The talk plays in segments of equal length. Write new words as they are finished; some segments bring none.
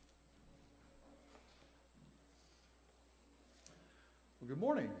Good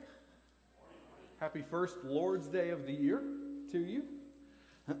morning. Happy first Lord's Day of the year to you.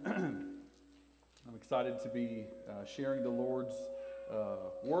 I'm excited to be sharing the Lord's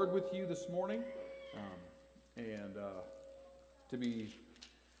Word with you this morning and to be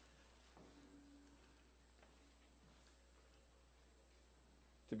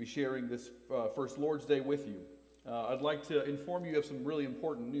sharing this first Lord's Day with you. I'd like to inform you of some really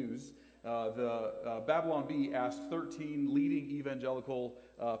important news. The Babylon Bee asked 13 leading evangelical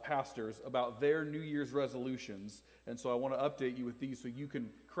pastors about their New Year's resolutions, and so I want to update you with these so you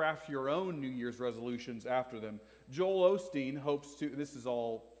can craft your own New Year's resolutions after them. Joel Osteen hopes to, this is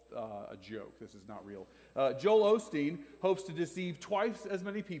all a joke, this is not real. Joel Osteen hopes to deceive twice as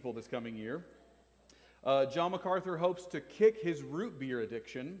many people this coming year. John MacArthur hopes to kick his root beer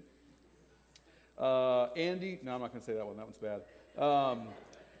addiction. I'm not going to say that one, that one's bad.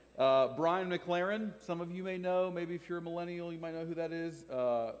 Brian McLaren, some of you may know, maybe if you're a millennial, you might know who that is,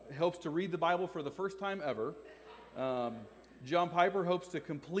 hopes to read the Bible for the first time ever. John Piper hopes to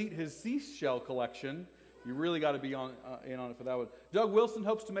complete his seashell collection. You really got to be in on it for that one. Doug Wilson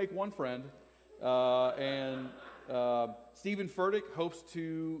hopes to make one friend. And Stephen Furtick hopes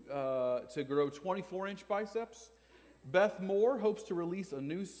to grow 24-inch biceps. Beth Moore hopes to release a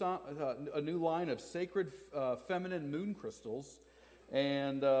new line of sacred feminine moon crystals.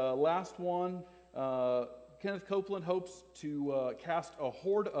 And last one, Kenneth Copeland hopes to cast a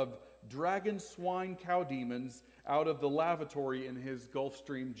horde of dragon, swine, cow demons out of the lavatory in his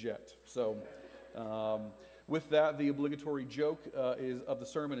Gulfstream jet. So with that, the obligatory joke of the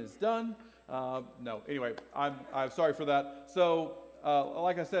sermon is done. Anyway, I'm sorry for that. So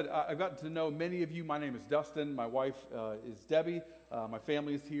like I said, I've gotten to know many of you. My name is Dustin. My wife is Debbie. My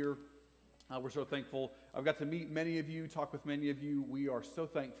family is here. We're so thankful. I've got to meet many of you, talk with many of you. We are so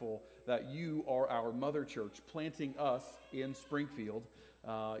thankful that you are our mother church, planting us in Springfield.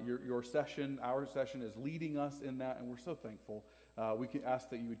 Your session, our session, is leading us in that, and we're so thankful. We can ask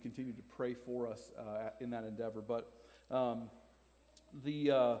that you would continue to pray for us in that endeavor. But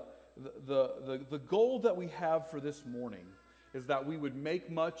the goal that we have for this morning is that we would make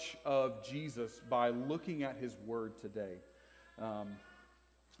much of Jesus by looking at His Word today.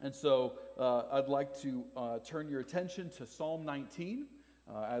 And so I'd like to turn your attention to Psalm 19.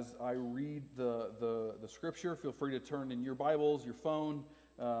 As I read the scripture, feel free to turn in your Bibles, your phone,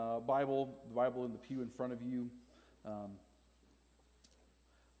 the Bible in the pew in front of you.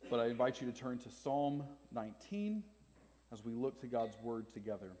 But I invite you to turn to Psalm 19 as we look to God's Word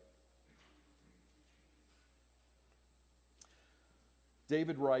together.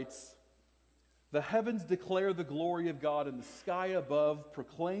 David writes, "The heavens declare the glory of God, and the sky above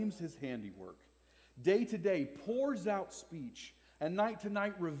proclaims His handiwork. Day to day pours out speech, and night to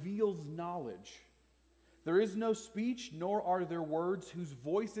night reveals knowledge. There is no speech, nor are there words whose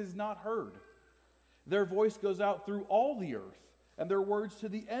voice is not heard. Their voice goes out through all the earth, and their words to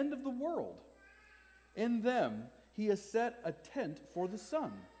the end of the world. In them He has set a tent for the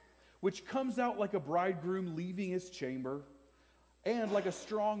sun, which comes out like a bridegroom leaving his chamber, and like a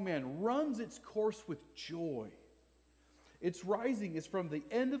strong man runs its course with joy. Its rising is from the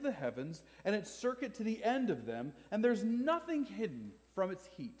end of the heavens, and its circuit to the end of them, and there's nothing hidden from its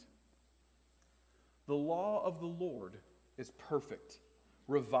heat. The law of the Lord is perfect,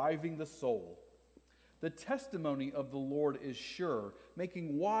 reviving the soul. The testimony of the Lord is sure,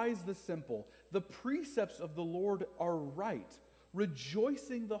 making wise the simple. The precepts of the Lord are right,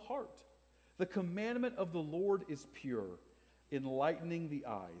 rejoicing the heart. The commandment of the Lord is pure, enlightening the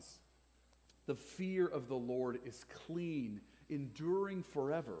eyes. The fear of the Lord is clean, enduring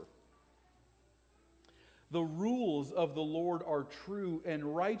forever. The rules of the Lord are true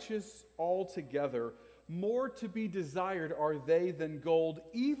and righteous altogether. More to be desired are they than gold,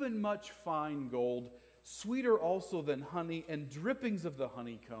 even much fine gold, sweeter also than honey and drippings of the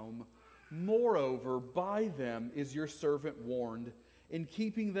honeycomb. Moreover, by them is your servant warned. In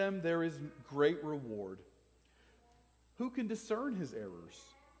keeping them there is great reward. Who can discern his errors?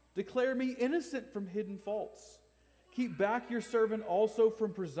 Declare me innocent from hidden faults. Keep back your servant also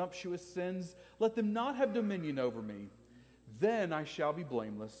from presumptuous sins. Let them not have dominion over me. Then I shall be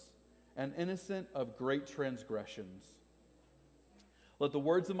blameless and innocent of great transgressions. Let the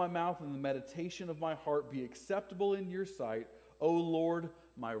words of my mouth and the meditation of my heart be acceptable in your sight, O Lord,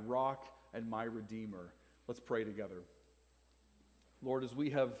 my rock and my redeemer." Let's pray together. Lord, as we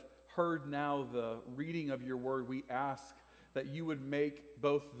have heard now the reading of your word, we ask that you would make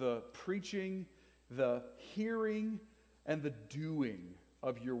both the preaching, the hearing, and the doing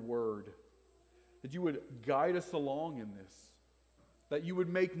of your word, that you would guide us along in this, that you would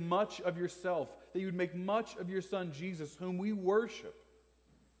make much of yourself, that you would make much of your Son Jesus, whom we worship,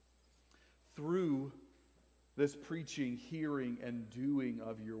 through this preaching, hearing, and doing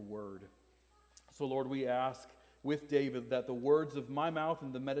of your word. So, Lord, we ask with David that the words of my mouth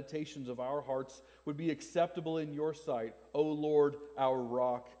and the meditations of our hearts would be acceptable in your sight, O Lord, our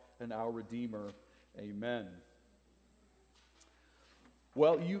rock and our Redeemer. Amen.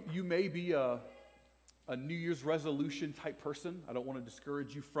 Well, you may be a New Year's resolution type person. I don't want to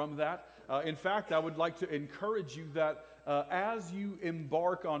discourage you from that. In fact, I would like to encourage you that as you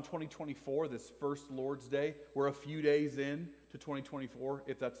embark on 2024, this first Lord's Day, we're a few days in to 2024,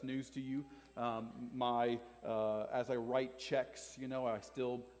 if that's news to you. As I write checks, I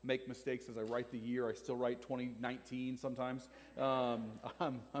still make mistakes as I write the year. I still write 2019 sometimes.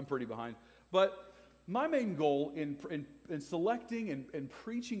 I'm pretty behind. But my main goal in selecting and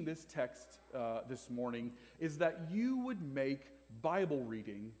preaching this text this morning is that you would make Bible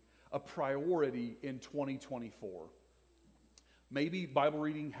reading a priority in 2024. Maybe Bible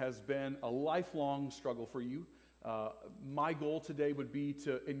reading has been a lifelong struggle for you. My goal today would be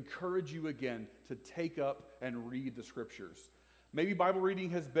to encourage you again to take up and read the Scriptures. Maybe Bible reading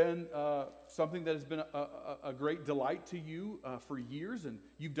has been something that has been a great delight to you for years, and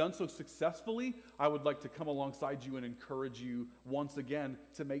you've done so successfully. I would like to come alongside you and encourage you once again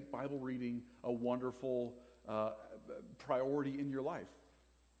to make Bible reading a wonderful priority in your life.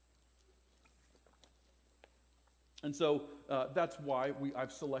 And so that's why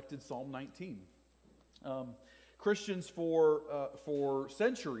I've selected Psalm 19. Christians for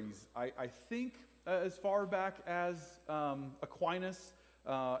centuries, I think as far back as Aquinas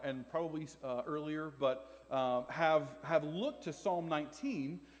and probably earlier, but have looked to Psalm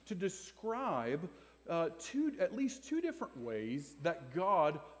 19 to describe at least two different ways that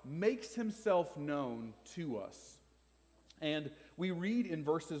God makes himself known to us. And we read in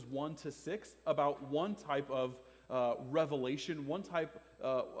verses 1 to 6 about one type of revelation, one type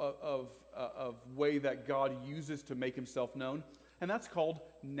of way that God uses to make himself known, and that's called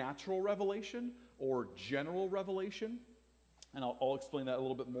natural revelation or general revelation. And I'll explain that a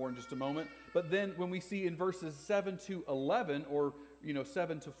little bit more in just a moment. But then when we see in verses 7 to 11, or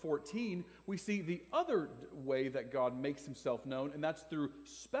 7 to 14, we see the other way that God makes himself known, and that's through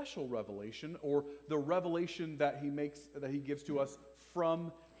special revelation, or the revelation that he gives to us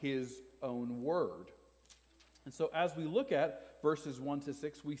from his own word. And so as we look at verses 1 to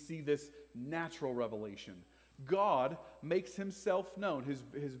 6, we see this natural revelation. God makes himself known, his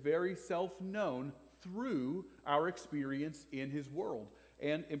very self known, through our experience in his world,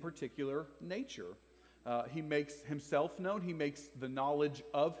 and in particular, nature. He makes himself known, he makes the knowledge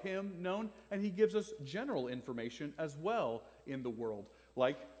of him known, and he gives us general information as well in the world,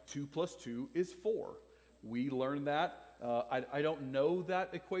 like 2 plus 2 is 4. We learn that. I don't know that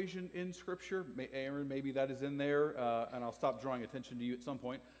equation in Scripture. Aaron, maybe that is in there, and I'll stop drawing attention to you at some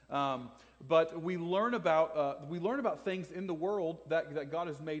point. But we learn about things in the world that God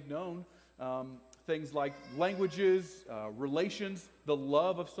has made known. Things like languages, relations, the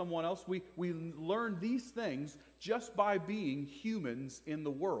love of someone else. We learn these things just by being humans in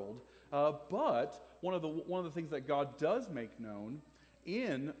the world. But one of the things that God does make known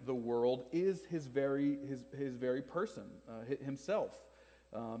in the world is his very person, himself.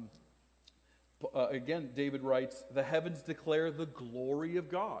 Again, David writes, "The heavens declare the glory of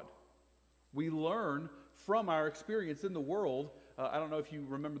God." We learn from our experience in the world. I don't know if you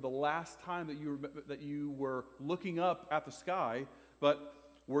remember the last time that you were looking up at the sky, but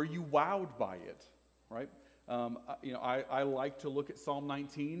were you wowed by it, right? I like to look at Psalm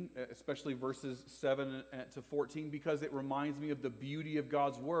 19, especially verses 7 to 14, because it reminds me of the beauty of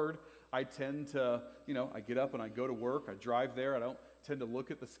God's word. I tend to, I get up and I go to work, I drive there, I don't tend to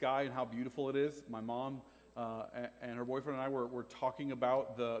look at the sky and how beautiful it is. My mom and her boyfriend and I were talking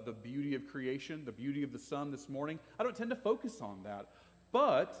about the beauty of creation, the beauty of the sun this morning. I don't tend to focus on that.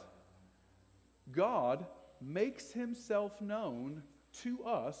 But God makes himself known to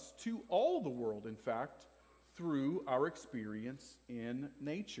us, to all the world, in fact, through our experience in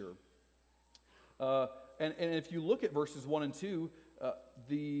nature. And if you look at verses 1 and 2,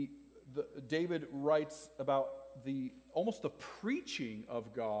 David writes about almost the preaching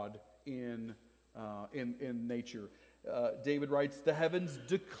of God in nature. David writes, "The heavens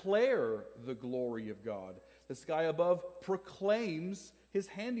declare the glory of God. The sky above proclaims his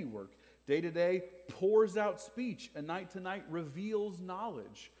handiwork. Day to day pours out speech, and night to night reveals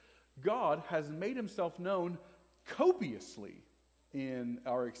knowledge." God has made himself known copiously in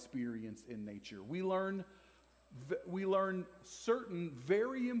our experience in nature. We learn certain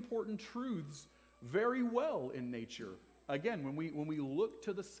very important truths very well in nature. Again, when we look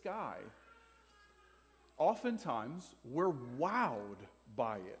to the sky, oftentimes we're wowed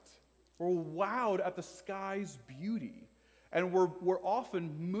by it. We're wowed at the sky's beauty. And we're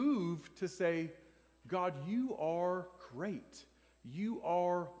often moved to say, God, you are great. You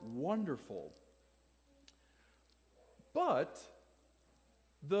are wonderful. But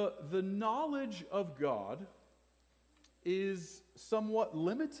the knowledge of God is somewhat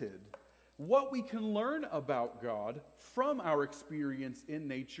limited. What we can learn about God from our experience in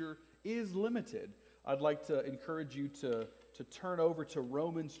nature is limited. I'd like to encourage you to turn over to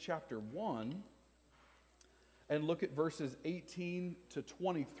Romans chapter 1 and look at verses 18 to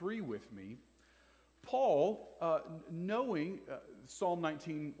 23 with me. Paul, knowing Psalm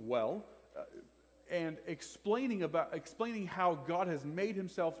 19 well, and explaining how God has made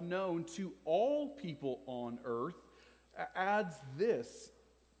himself known to all people on earth, adds this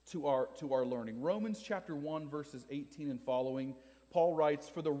to our learning. Romans chapter 1, verses 18 and following, Paul writes,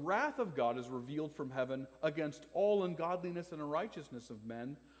 "For the wrath of God is revealed from heaven against all ungodliness and unrighteousness of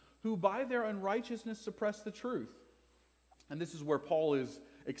men, who by their unrighteousness suppress the truth." And this is where Paul is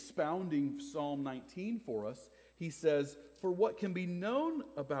expounding Psalm 19 for us. He says, "For what can be known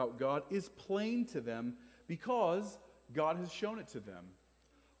about God is plain to them, because God has shown it to them."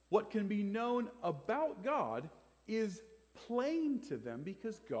 What can be known about God is plain to them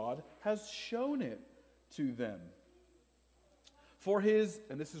because God has shown it to them.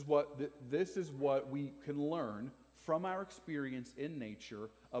 And this is what we can learn from our experience in nature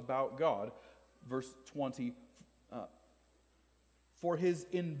about God. Verse 20, "For his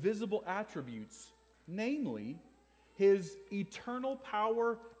invisible attributes, namely his eternal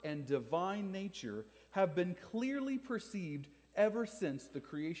power and divine nature, have been clearly perceived ever since the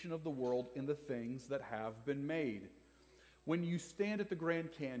creation of the world in the things that have been made." When you stand at the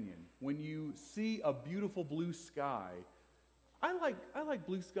Grand Canyon, when you see a beautiful blue sky, I like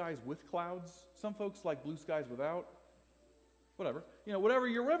blue skies with clouds. Some folks like blue skies without. Whatever. Whatever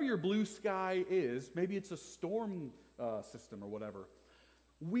your blue sky is, maybe it's a storm system or whatever.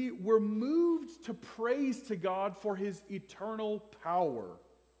 We're moved to praise to God for his eternal power.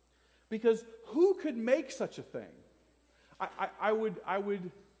 Because who could make such a thing? I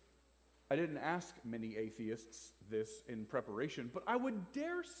didn't ask many atheists this in preparation, but I would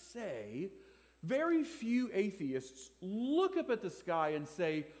dare say very few atheists look up at the sky and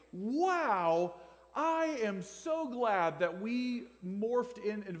say, "Wow, I am so glad that we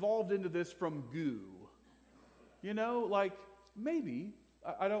evolved into this from goo." Maybe,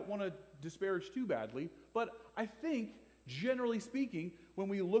 I don't want to disparage too badly, but I think, generally speaking, when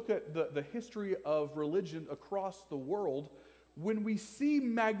we look at the history of religion across the world, when we see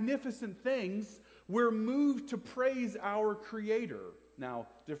magnificent things, we're moved to praise our Creator. Now,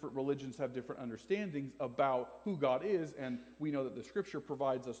 different religions have different understandings about who God is, and we know that the Scripture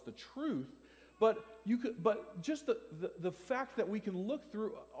provides us the truth. But just the fact that we can look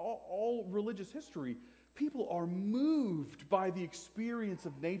through all religious history, people are moved by the experience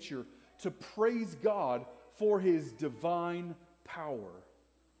of nature to praise God for his divine power.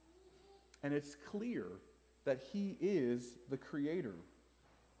 And it's clear that he is the Creator.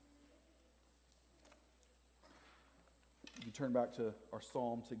 You turn back to our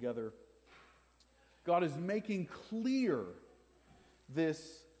psalm together. God is making clear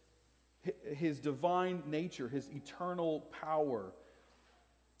his divine nature, his eternal power.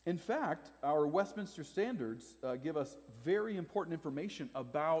 In fact, our Westminster Standards give us very important information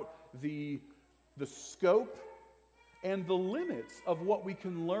about the scope and the limits of what we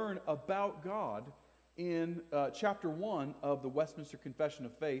can learn about God in chapter 1 of the Westminster Confession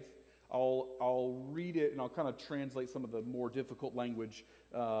of Faith. I'll read it and I'll kind of translate some of the more difficult language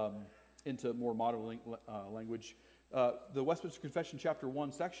into more modern language. The Westminster Confession, chapter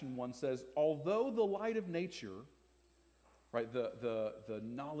 1, section 1 says, "Although the light of nature," right, the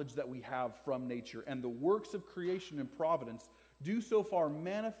knowledge that we have from nature, "and the works of creation and providence do so far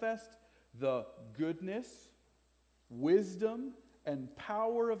manifest the goodness, wisdom, and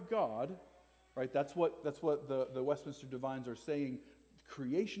power of God," right? That's what the Westminster Divines are saying.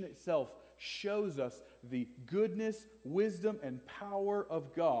 Creation itself shows us the goodness, wisdom, and power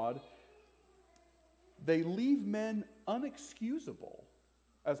of God. They leave men unexcusable,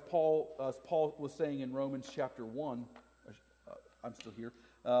 as Paul was saying in Romans chapter 1. I'm still here.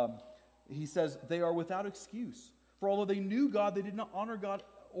 He says, "They are without excuse. For although they knew God, they did not honor God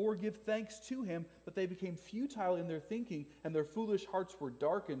or give thanks to him, but they became futile in their thinking, and their foolish hearts were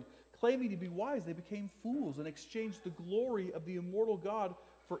darkened. Claiming to be wise, they became fools and exchanged the glory of the immortal God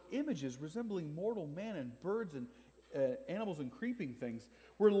for images resembling mortal man and birds and animals and creeping things.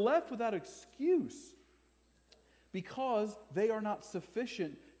 We're left without excuse because they are not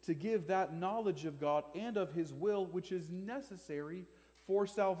sufficient to give that knowledge of God and of his will which is necessary for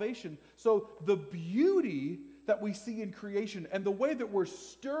salvation. So the beauty that we see in creation and the way that we're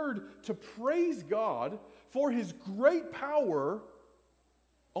stirred to praise God for his great power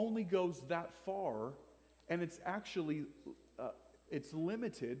only goes that far, and it's actually it's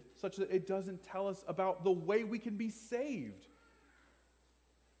limited such that it doesn't tell us about the way we can be saved.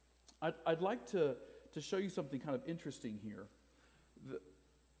 I'd like to show you something kind of interesting here.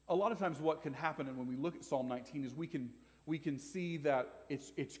 A lot of times what can happen, and when we look at Psalm 19, is we can see that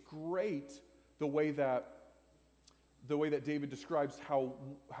it's great the way that David describes how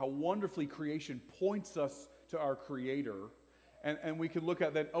wonderfully creation points us to our Creator. And we can look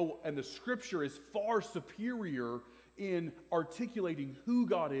at that, and the Scripture is far superior in articulating who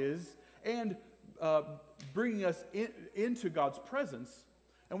God is and bringing us into God's presence.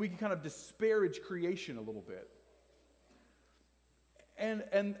 And we can kind of disparage creation a little bit.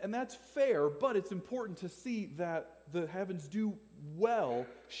 And that's fair, but it's important to see that the heavens do well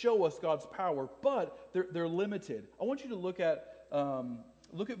show us God's power, but they're limited. I want you to look at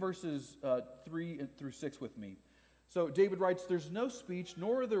verses 3 through 6 with me. So David writes, "There's no speech,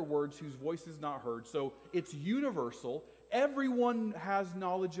 nor are there words whose voice is not heard." So it's universal. Everyone has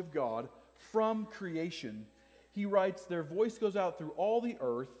knowledge of God from creation. He writes, "Their voice goes out through all the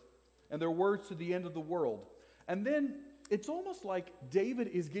earth, and their words to the end of the world." And then it's almost like David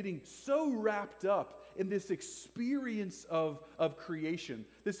is getting so wrapped up in this experience of creation,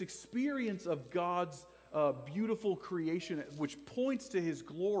 this experience of God's beautiful creation, which points to his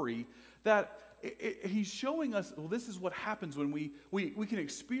glory, that he's showing us, well, this is what happens when we can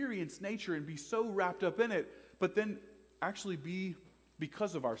experience nature and be so wrapped up in it, but then actually be,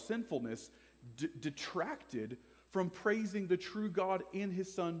 because of our sinfulness, detracted from praising the true God in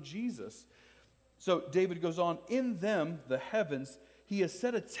his Son Jesus. So David goes on, "In them, the heavens, he has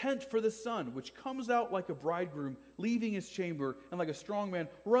set a tent for the sun, which comes out like a bridegroom, leaving his chamber, and like a strong man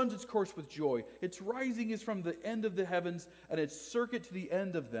runs its course with joy. Its rising is from the end of the heavens, and its circuit to the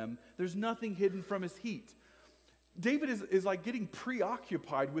end of them. There's nothing hidden from his heat." David is like getting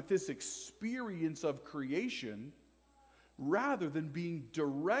preoccupied with this experience of creation rather than being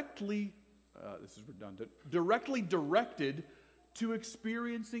directly directed to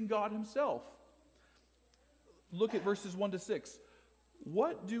experiencing God himself. Look at verses 1 to 6.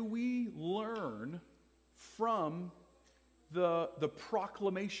 What do we learn from the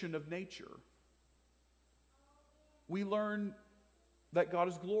proclamation of nature? We learn that God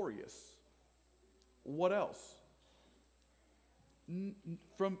is glorious. What else?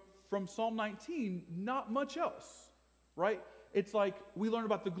 From Psalm 19, not much else, right? It's like we learn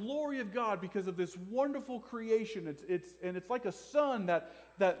about the glory of God because of this wonderful creation. It's like a sun that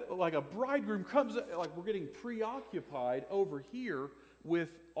like a bridegroom comes. Like we're getting preoccupied over here with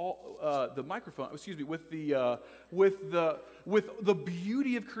all the microphone. Excuse me, with the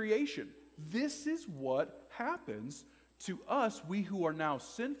beauty of creation. This is what happens to us. We who are now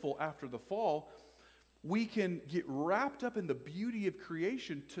sinful after the fall, we can get wrapped up in the beauty of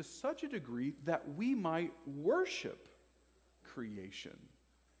creation to such a degree that we might worship creation.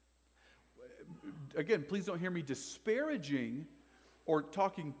 Again, please don't hear me disparaging or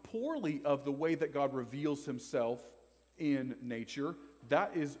talking poorly of the way that God reveals himself in nature.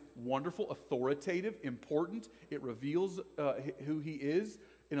 That is wonderful, authoritative, important. It reveals who he is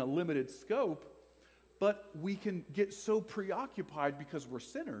in a limited scope. But we can get so preoccupied because we're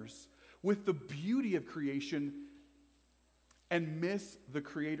sinners with the beauty of creation and miss the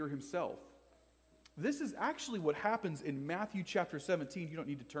Creator himself. This is actually what happens in Matthew chapter 17. You don't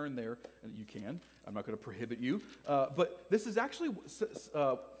need to turn there, and you can. I'm not going to prohibit you. But this is actually, this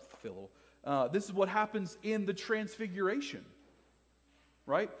is what happens in the Transfiguration,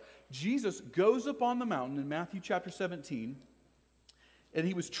 right? Jesus goes up on the mountain in Matthew chapter 17, and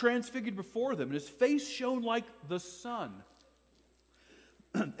he was transfigured before them, and his face shone like the sun.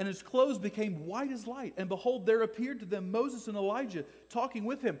 And his clothes became white as light. And behold, there appeared to them Moses and Elijah talking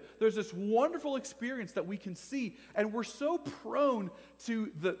with him. There's this wonderful experience that we can see. And we're so prone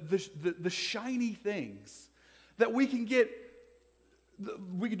to the shiny things that we can do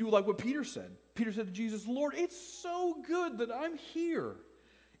like what Peter said. Peter said to Jesus, "Lord, it's so good that I'm here.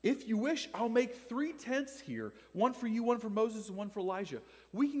 If you wish, I'll make 3 tents here. One for you, one for Moses, and one for Elijah."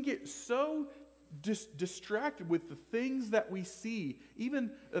 We can get so distracted with the things that we see, even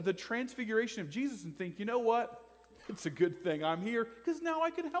the transfiguration of Jesus, and think, you know what? It's a good thing I'm here because now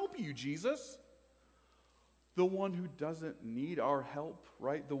I can help you, Jesus. The one who doesn't need our help,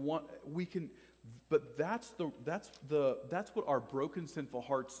 right? The one we can, but that's what our broken, sinful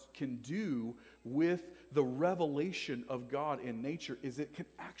hearts can do with the revelation of God in nature, is it can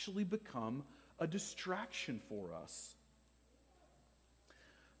actually become a distraction for us.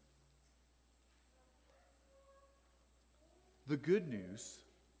 The good news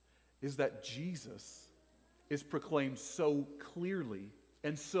is that Jesus is proclaimed so clearly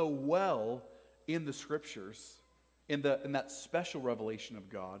and so well in the Scriptures, in that special revelation of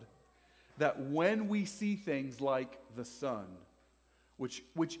God, that when we see things like the sun, which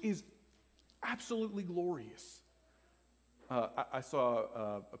is absolutely glorious. I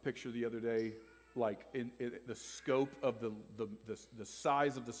saw a picture the other day, like in the scope of the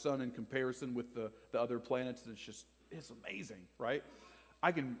size of the sun in comparison with the other planets. And it's amazing, right?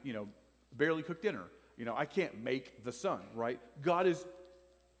 I can, barely cook dinner. I can't make the sun, right? God is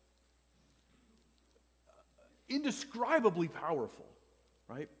indescribably powerful,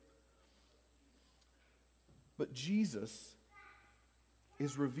 right? But Jesus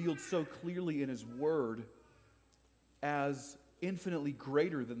is revealed so clearly in His Word as infinitely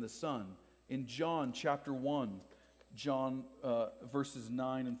greater than the sun. In John chapter 1, verses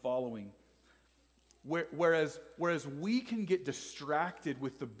 9 and following, whereas we can get distracted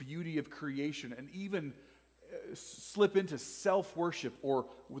with the beauty of creation and even slip into self-worship or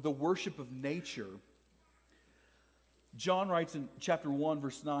the worship of nature, John writes in chapter 1,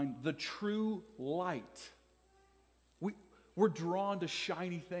 verse 9, the true light. We're drawn to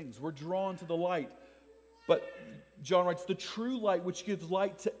shiny things. We're drawn to the light. But John writes, the true light which gives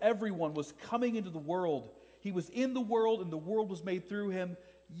light to everyone was coming into the world. He was in the world, and the world was made through Him,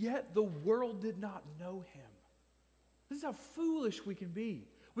 yet the world did not know Him. This is how foolish we can be.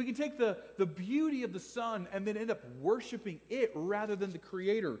 We can take the beauty of the sun and then end up worshiping it rather than the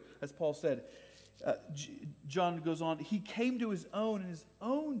Creator, as Paul said. John goes on, He came to His own, and His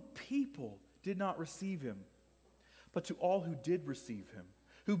own people did not receive Him. But to all who did receive Him,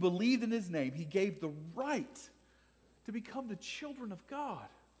 who believed in His name, He gave the right to become the children of God,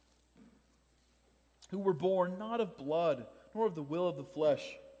 who were born not of blood, nor of the will of the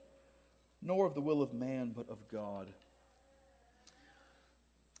flesh, nor of the will of man, but of God.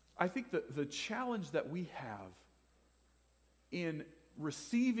 I think that the challenge that we have in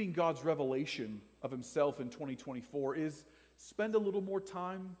receiving God's revelation of Himself in 2024 is spend a little more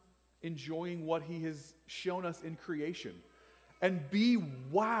time enjoying what He has shown us in creation and be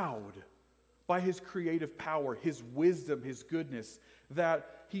wowed by His creative power, His wisdom, His goodness,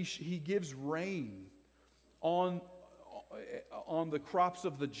 that He gives rain on the crops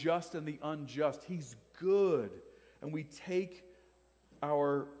of the just and the unjust. He's good, and we take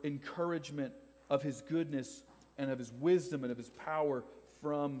our encouragement of His goodness and of His wisdom and of His power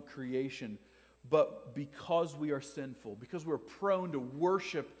from creation. But because we are sinful, because we're prone to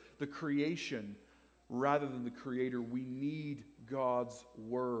worship the creation rather than the Creator, we need God's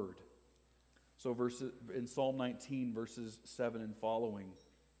Word. So in Psalm 19, verses 7 and following,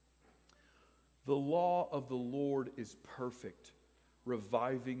 the law of the Lord is perfect,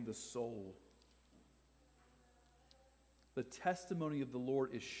 reviving the soul. The testimony of the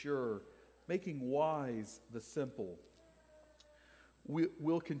Lord is sure, making wise the simple.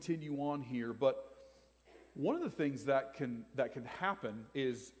 We'll continue on here, but one of the things that can happen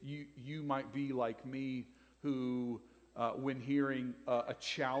is you might be like me, who when hearing a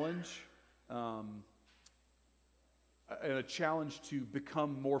challenge and a challenge to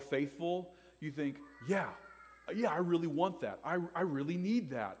become more faithful, you think, yeah, I really want that. I really need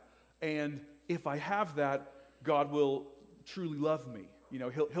that. And if I have that, God will truly love me.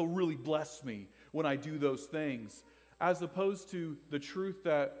 He'll really bless me when I do those things. As opposed to the truth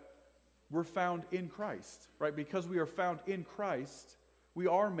that we're found in Christ, right? Because we are found in Christ, we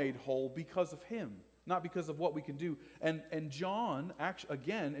are made whole because of Him, not because of what we can do. And John, actually,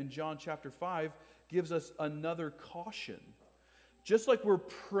 again, in John chapter 5, gives us another caution. Just like we're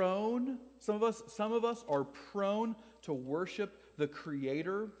prone, some of us are prone to worship the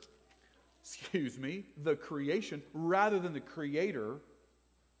creation rather than the Creator,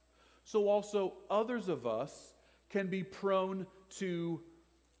 so also others of us can be prone to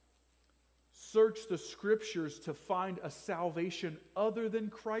search the Scriptures to find a salvation other than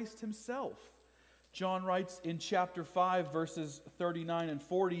Christ Himself. John writes in chapter 5, verses 39 and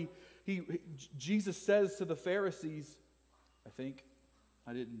 40, Jesus says to the Pharisees, I think,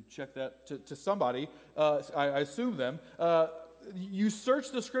 I didn't check that, to somebody, I assume them, you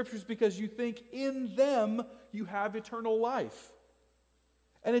search the Scriptures because you think in them you have eternal life.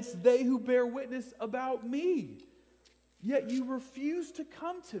 And it's they who bear witness about me. Yet you refuse to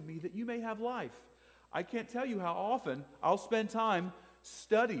come to me that you may have life. I can't tell you how often I'll spend time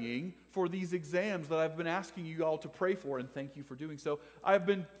studying for these exams that I've been asking you all to pray for, and thank you for doing so. I've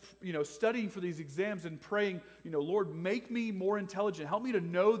been, studying for these exams and praying, Lord, make me more intelligent. Help me to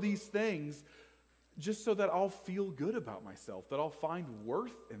know these things just so that I'll feel good about myself, that I'll find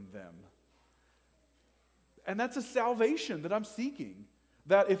worth in them. And that's a salvation that I'm seeking.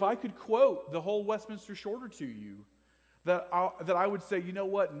 That if I could quote the whole Westminster Shorter to you, that I would say, you know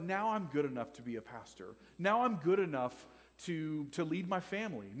what, now I'm good enough to be a pastor. Now I'm good enough to lead my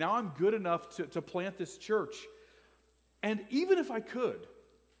family. Now I'm good enough to plant this church. And even if I could,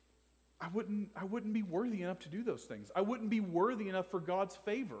 I wouldn't be worthy enough to do those things. I wouldn't be worthy enough for God's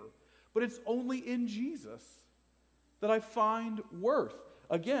favor. But it's only in Jesus that I find worth.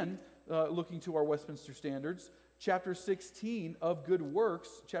 Again, looking to our Westminster Standards, chapter 16 of Good Works,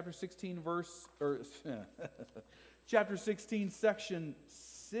 chapter 16 chapter 16 section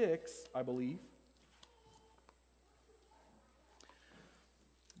 6, I believe.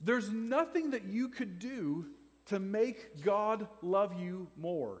 There's nothing that you could do to make God love you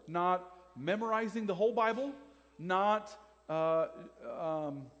more. Not memorizing the whole Bible, not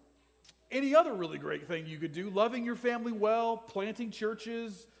any other really great thing you could do. Loving your family well, planting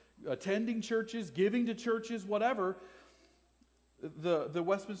churches, attending churches, giving to churches, whatever. The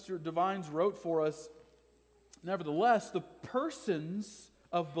Westminster Divines wrote for us, nevertheless, the persons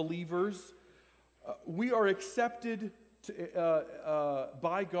of believers, we are accepted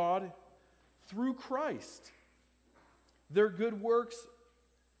by God through Christ. Their good works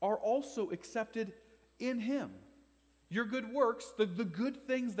are also accepted in Him. Your good works, the good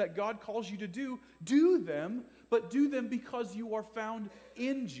things that God calls you to do them, but do them because you are found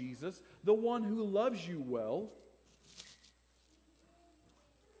in Jesus, the one who loves you well.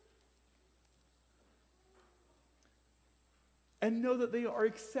 And know that they are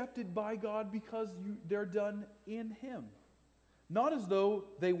accepted by God because they're done in Him. Not as though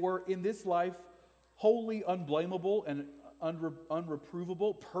they were in this life wholly unblameable and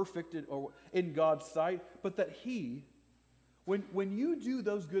unreprovable, perfect in God's sight, but that He, when you do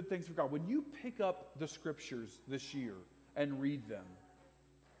those good things for God, when you pick up the Scriptures this year and read them,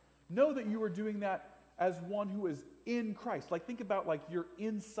 know that you are doing that as one who is in Christ. Like, think about like you're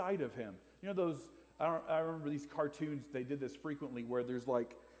inside of Him. You know those, I remember these cartoons, they did this frequently, where there's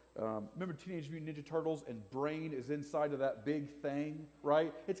like, remember Teenage Mutant Ninja Turtles, and Brain is inside of that big thing,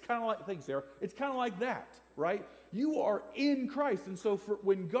 right? It's kind of like, thanks Sarah, it's kind of like that, right? You are in Christ, and so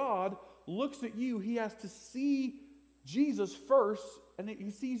when God looks at you, He has to see Jesus first, and He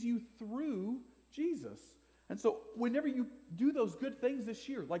sees you through Jesus. And so whenever you do those good things this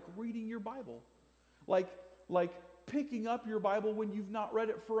year, like reading your Bible, like picking up your Bible when you've not read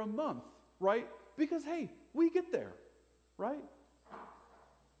it for a month, right? Because, hey, we get there, right?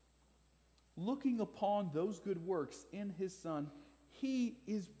 Looking upon those good works in His Son, He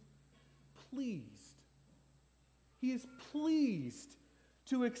is pleased. He is pleased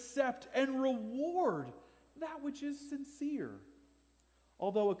to accept and reward that which is sincere,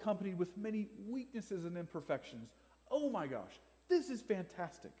 although accompanied with many weaknesses and imperfections. Oh my gosh, this is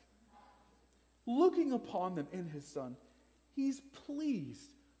fantastic. Looking upon them in His Son, He's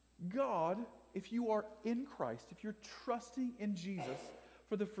pleased. God, if you are in Christ, if you're trusting in Jesus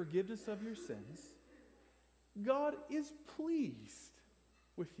for the forgiveness of your sins, God is pleased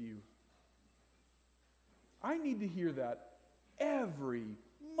with you. I need to hear that every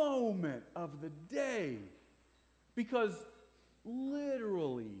moment of the day, because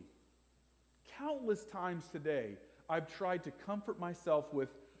literally countless times today I've tried to comfort myself with,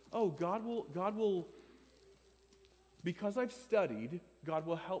 oh, God will, because I've studied, God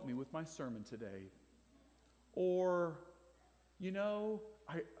will help me with my sermon today. Or, you know,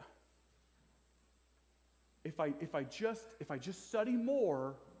 if I just study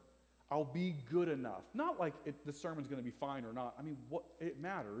more, I'll be good enough. Not like the sermon's going to be fine or not. I mean, it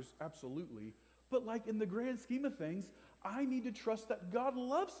matters, absolutely. But like in the grand scheme of things, I need to trust that God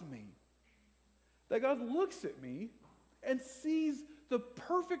loves me. That God looks at me and sees the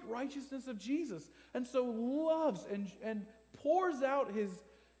perfect righteousness of Jesus, and so loves and pours out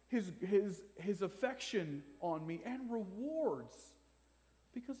his affection on me and rewards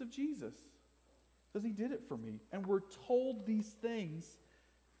because of Jesus. Because He did it for me. And we're told these things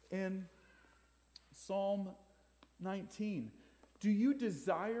in Psalm 19. Do you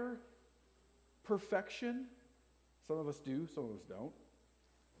desire perfection? Some of us do, some of us don't.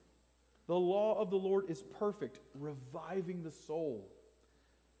 The law of the Lord is perfect, reviving the soul.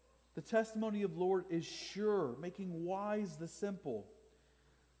 The testimony of the Lord is sure, making wise the simple.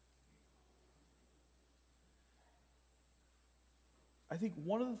 I think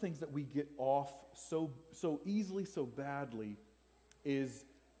one of the things that we get off so easily, so badly, is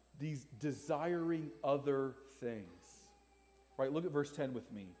these desiring other things. Right? Look at verse 10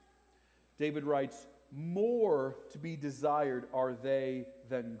 with me. David writes, "More to be desired are they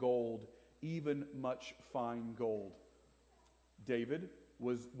than gold, even much fine gold." David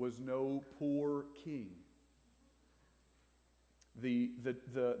was no poor king.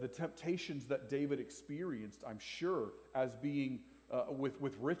 The temptations that David experienced, I'm sure, as being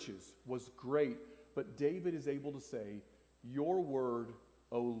with riches was great. But David is able to say, your word,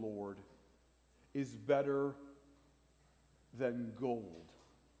 O Lord, is better than gold,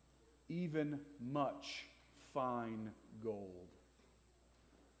 even much fine gold.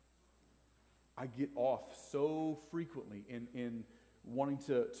 I get off so frequently in wanting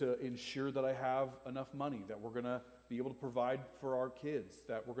to ensure that I have enough money, that we're going to be able to provide for our kids,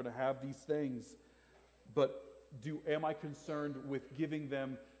 that we're going to have these things. But am I concerned with giving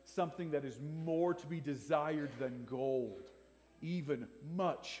them something that is more to be desired than gold, even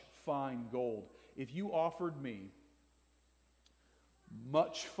much fine gold? If you offered me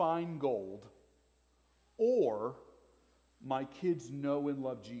much fine gold, or my kids know and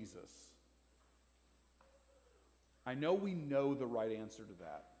love Jesus, I know we know the right answer to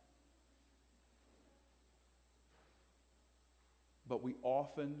that. But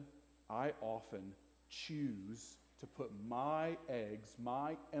I often choose to put my eggs,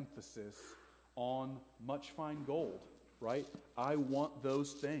 my emphasis on much fine gold, right? I want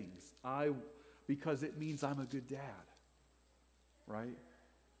those things. Because it means I'm a good dad, right?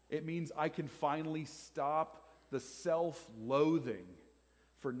 It means I can finally stop the self-loathing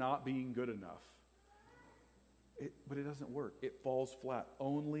for not being good enough. But it doesn't work. It falls flat.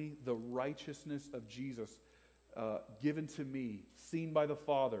 Only the righteousness of Jesus given to me, seen by the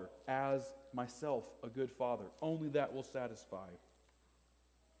Father as myself a good father, only that will satisfy.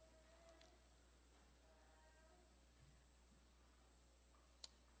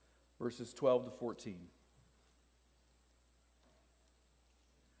 Verses 12 to 14.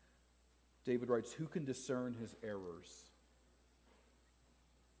 David writes, who can discern his errors?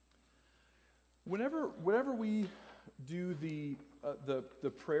 Whenever we do the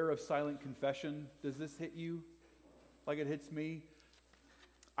prayer of silent confession, does this hit you like it hits me?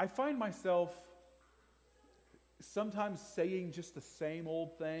 I find myself sometimes saying just the same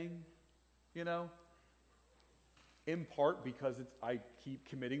old thing, in part because I keep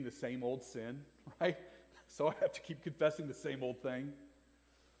committing the same old sin, right? So I have to keep confessing the same old thing.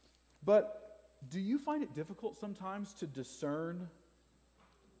 But do you find it difficult sometimes to discern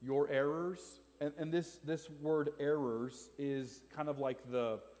your errors? And this word errors is kind of like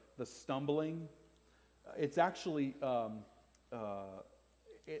the stumbling. It's actually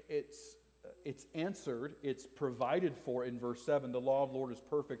it's answered. It's provided for in verse 7. The law of the Lord is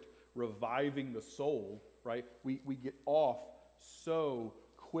perfect, reviving the soul. Right? We get off so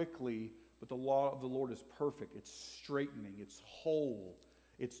quickly, but the law of the Lord is perfect. It's straightening. It's whole.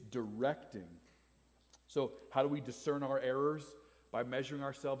 It's directing. So how do we discern our errors? By measuring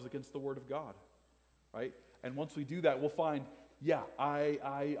ourselves against the Word of God. Right? And once we do that, we'll find, I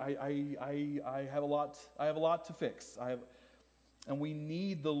have a lot to fix. And we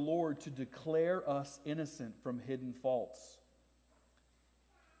need the Lord to declare us innocent from hidden faults.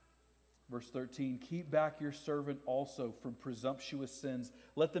 Verse 13, keep back your servant also from presumptuous sins.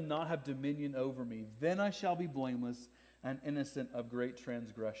 Let them not have dominion over me. Then I shall be blameless and innocent of great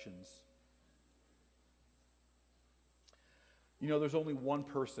transgressions. There's only one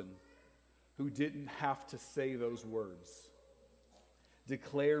person who didn't have to say those words.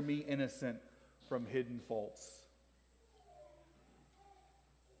 Declare me innocent from hidden faults.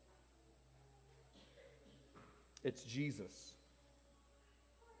 It's Jesus.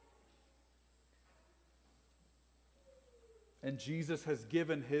 And Jesus has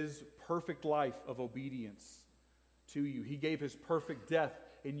given his perfect life of obedience to you. He gave his perfect death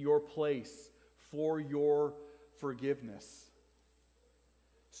in your place for your forgiveness,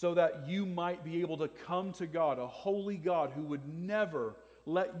 so that you might be able to come to God, a holy God who would never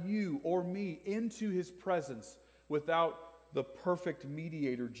let you or me into his presence without the perfect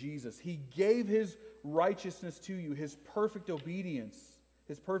mediator, Jesus. He gave his righteousness to you, his perfect obedience,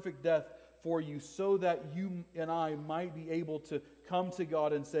 his perfect death for you, so that you and I might be able to come to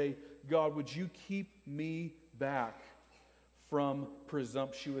God and say, God, would you keep me back from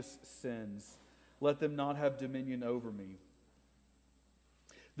presumptuous sins? Let them not have dominion over me.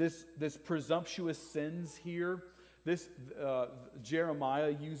 This presumptuous sins here,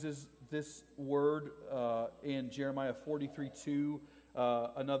 Jeremiah uses this word in Jeremiah 43:2.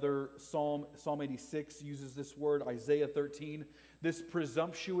 Another Psalm 86 uses this word, Isaiah 13. This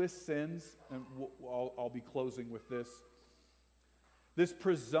presumptuous sins, and I'll be closing with this. These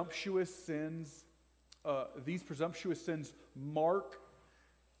presumptuous sins mark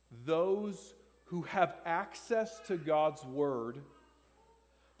those who have access to God's word,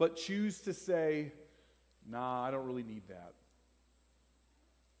 but choose to say, nah, I don't really need that.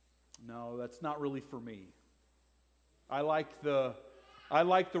 No, that's not really for me. I like the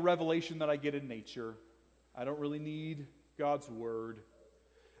revelation that I get in nature. I don't really need God's word.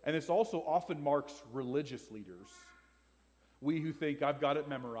 And this also often marks religious leaders. We who think, I've got it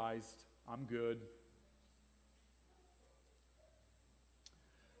memorized, I'm good.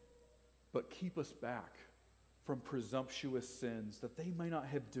 But keep us back from presumptuous sins, that they may not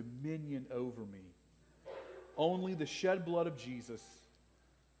have dominion over me. Only the shed blood of Jesus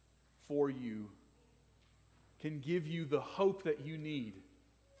for you can give you the hope that you need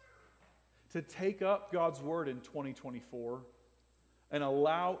to take up God's word in 2024 and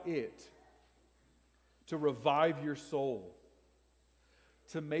allow it to revive your soul,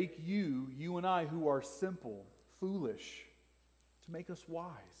 to make you and I who are simple, foolish, to make us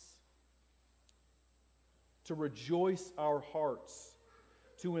wise, to rejoice our hearts,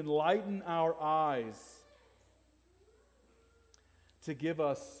 to enlighten our eyes, to give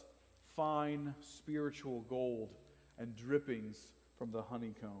us fine spiritual gold and drippings from the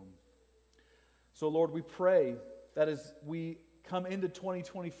honeycomb. So, Lord, we pray that as we come into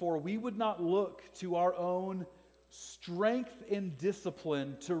 2024, we would not look to our own strength and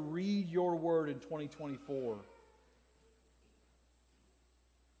discipline to read your word in 2024.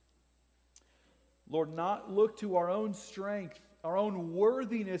 Lord, not look to our own strength, our own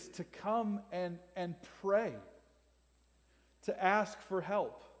worthiness to come and pray, to ask for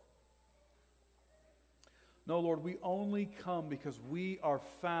help. No, Lord, we only come because we are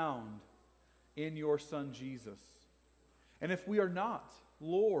found in your Son Jesus. And if we are not,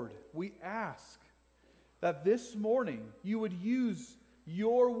 Lord, we ask that this morning you would use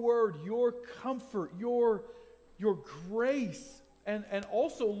your word, your comfort, your grace, and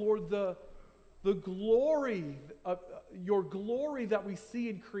also, Lord, the glory, your glory that we see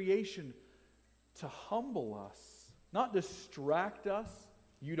in creation to humble us, not distract us.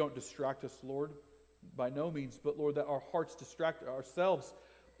 You don't distract us, Lord, by no means, but Lord, that our hearts distract ourselves.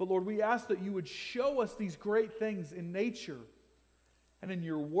 But Lord, we ask that you would show us these great things in nature and in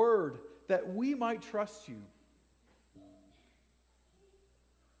your word, that we might trust you.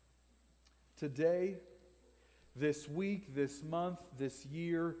 Today, this week, this month, this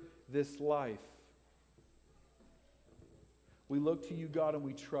year, this life, we look to you, God, and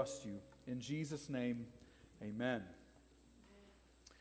we trust you. In Jesus' name, amen.